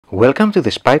Welcome to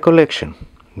the Spy Collection.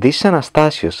 This is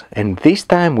Anastasios, and this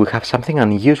time we have something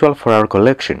unusual for our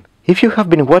collection. If you have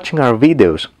been watching our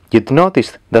videos, you'd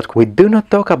noticed that we do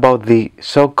not talk about the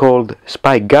so-called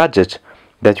spy gadgets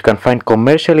that you can find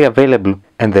commercially available,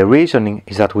 and the reasoning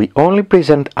is that we only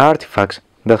present artifacts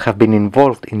that have been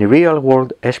involved in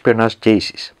real-world espionage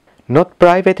cases, not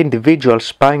private individuals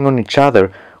spying on each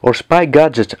other or spy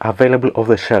gadgets available off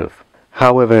the shelf.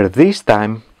 However, this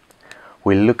time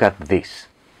we'll look at this.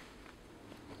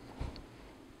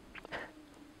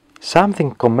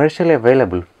 Something commercially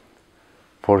available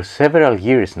for several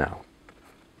years now.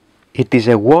 It is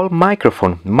a wall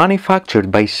microphone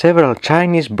manufactured by several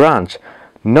Chinese brands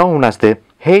known as the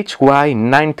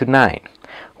HY929.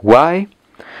 Why?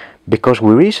 Because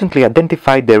we recently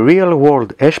identified a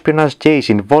real-world espionage case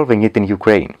involving it in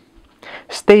Ukraine.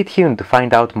 Stay tuned to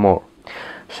find out more.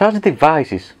 Such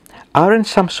devices aren't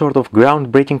some sort of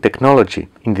groundbreaking technology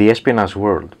in the espionage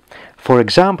world. For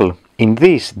example, in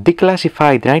this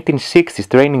declassified 1960s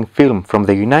training film from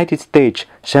the United States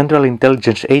Central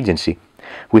Intelligence Agency,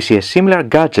 we see a similar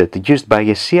gadget used by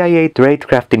a CIA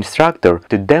tradecraft instructor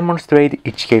to demonstrate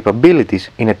its capabilities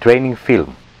in a training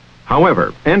film.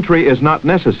 However, entry is not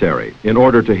necessary in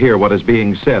order to hear what is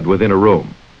being said within a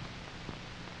room.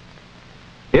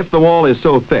 If the wall is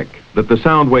so thick that the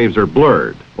sound waves are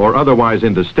blurred or otherwise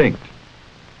indistinct,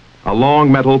 a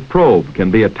long metal probe can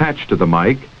be attached to the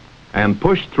mic and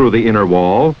pushed through the inner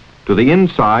wall to the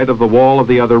inside of the wall of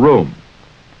the other room.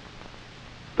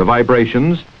 The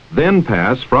vibrations then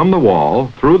pass from the wall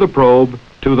through the probe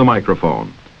to the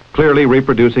microphone, clearly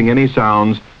reproducing any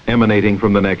sounds emanating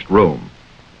from the next room.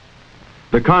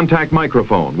 The contact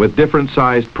microphone with different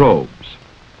sized probes.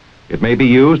 It may be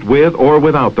used with or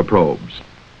without the probes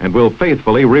and will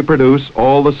faithfully reproduce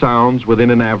all the sounds within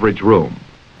an average room.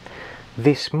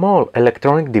 This small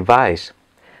electronic device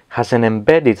has an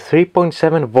embedded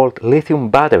 3.7 volt lithium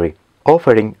battery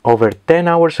offering over 10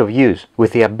 hours of use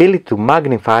with the ability to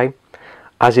magnify,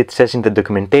 as it says in the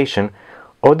documentation,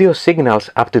 audio signals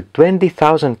up to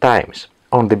 20,000 times.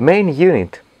 On the main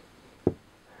unit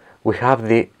we have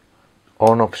the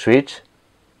on-off switch,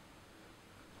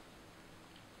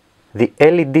 the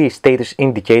LED status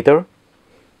indicator,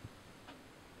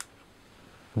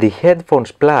 the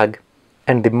headphones plug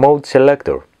and the mode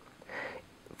selector.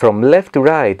 From left to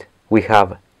right we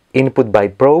have input by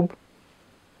probe,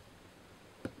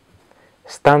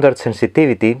 standard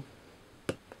sensitivity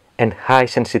and high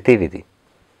sensitivity.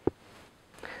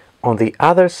 On the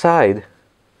other side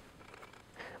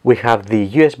we have the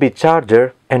USB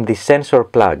charger and the sensor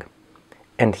plug,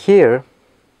 and here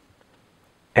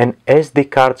an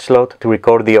SD card slot to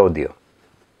record the audio.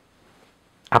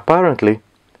 Apparently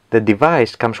the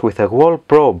device comes with a wall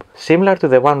probe similar to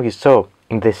the one we saw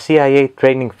in the CIA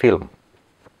training film.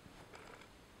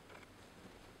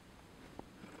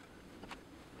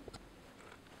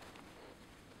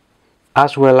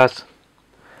 As well as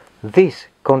this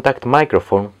contact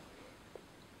microphone,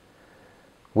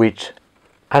 which,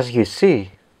 as you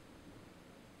see,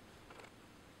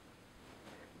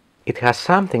 it has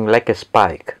something like a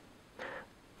spike.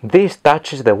 This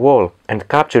touches the wall and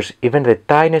captures even the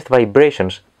tiniest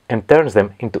vibrations and turns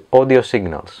them into audio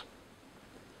signals.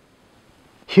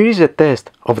 Here is a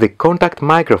test of the contact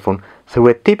microphone through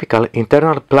a typical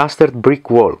internal plastered brick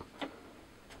wall.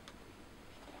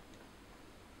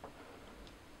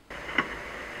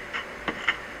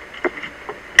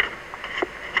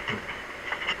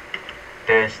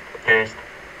 Test,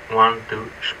 1,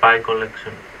 2, spy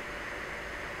collection.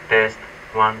 Test,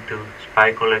 1, 2,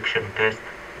 spy collection, test,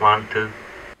 1, 2.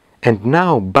 And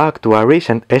now back to our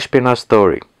recent espionage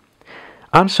story.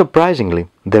 Unsurprisingly,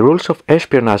 the rules of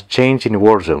espionage change in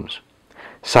war zones.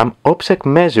 Some OPSEC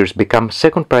measures become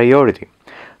second priority.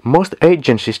 Most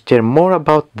agencies care more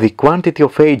about the quantity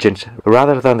of agents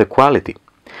rather than the quality.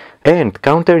 And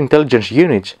counterintelligence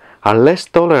units are less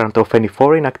tolerant of any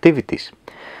foreign activities.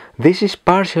 This is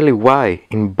partially why,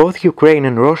 in both Ukraine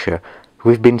and Russia,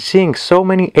 we've been seeing so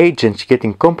many agents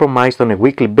getting compromised on a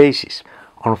weekly basis.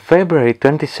 On February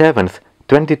 27,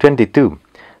 2022,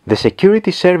 the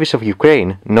Security Service of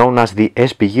Ukraine, known as the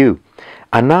SBU,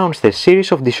 announced a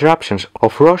series of disruptions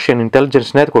of Russian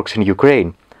intelligence networks in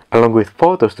Ukraine, along with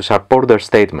photos to support their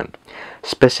statement.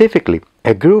 Specifically,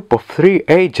 a group of 3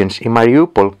 agents in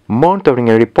Mariupol monitoring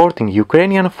and reporting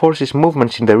Ukrainian forces'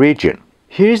 movements in the region.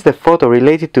 Here is the photo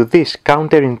related to this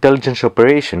counterintelligence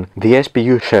operation the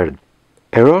SBU shared.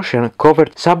 A Russian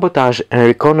covert sabotage and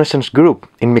reconnaissance group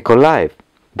in Mykolaiv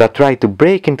that tried to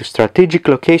break into strategic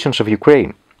locations of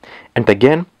Ukraine. And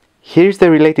again, here is the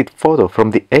related photo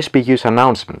from the SBU's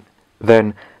announcement.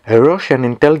 Then, a Russian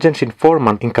intelligence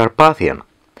informant in Carpathian.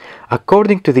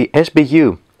 According to the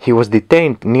SBU, he was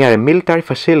detained near a military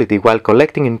facility while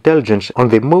collecting intelligence on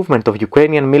the movement of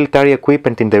Ukrainian military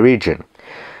equipment in the region,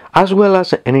 as well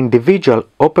as an individual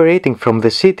operating from the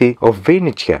city of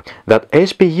Vinnytsia that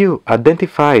SBU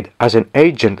identified as an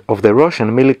agent of the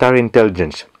Russian military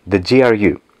intelligence, the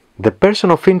GRU, the person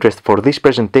of interest for this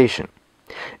presentation.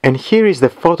 And here is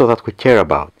the photo that we care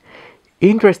about.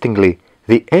 Interestingly,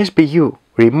 the SBU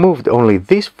removed only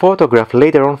this photograph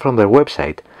later on from their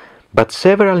website, but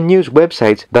several news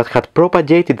websites that had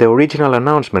propagated the original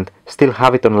announcement still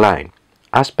have it online.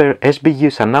 As per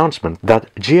SBU's announcement, that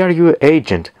GRU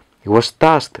agent was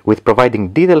tasked with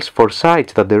providing details for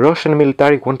sites that the Russian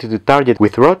military wanted to target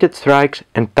with rocket strikes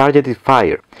and targeted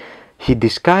fire. He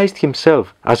disguised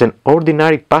himself as an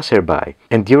ordinary passerby,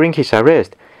 and during his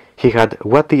arrest, he had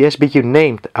what the SBU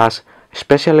named as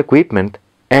special equipment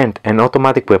and an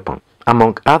automatic weapon.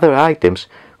 Among other items,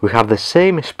 we have the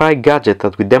same spy gadget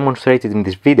that we demonstrated in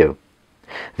this video.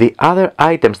 The other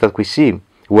items that we see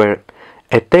were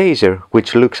a taser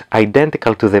which looks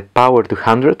identical to the Power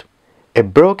 200, a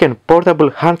broken portable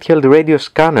handheld radio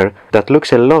scanner that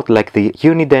looks a lot like the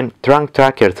Uniden Trunk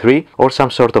Tracker 3 or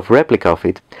some sort of replica of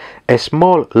it, a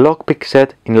small lockpick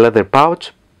set in leather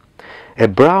pouch, a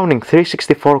Browning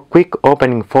 364 quick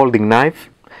opening folding knife,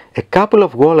 a couple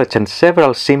of wallets and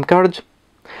several SIM cards,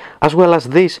 as well as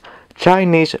these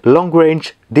Chinese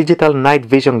long-range digital night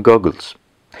vision goggles.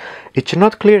 It's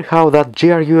not clear how that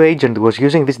GRU agent was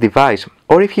using this device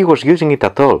or if he was using it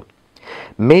at all.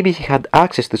 Maybe he had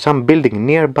access to some building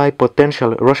nearby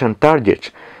potential Russian targets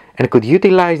and could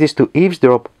utilize this to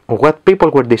eavesdrop on what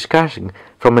people were discussing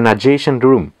from an adjacent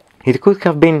room. It could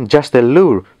have been just a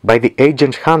lure by the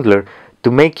agent's handler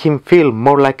to make him feel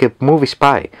more like a movie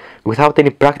spy without any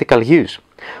practical use,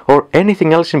 or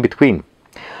anything else in between.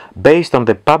 Based on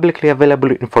the publicly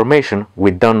available information,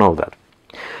 we don't know that.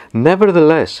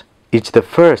 Nevertheless, it's the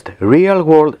first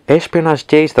real-world espionage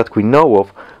case that we know of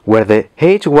where the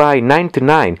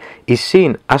HY929 is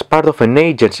seen as part of an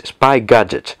agent's spy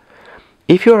gadgets.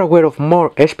 If you are aware of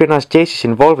more espionage cases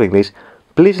involving this,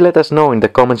 please let us know in the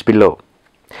comments below.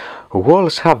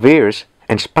 Walls have ears,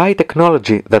 and spy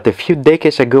technology that a few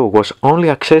decades ago was only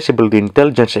accessible to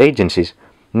intelligence agencies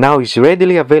now is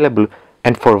readily available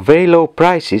and for very low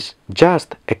prices,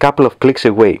 just a couple of clicks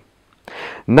away.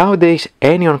 Nowadays,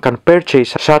 anyone can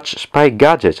purchase such spy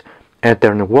gadgets and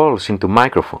turn walls into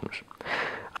microphones.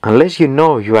 Unless you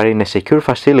know you are in a secure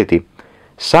facility,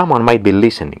 someone might be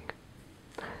listening.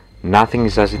 Nothing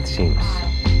is as it seems.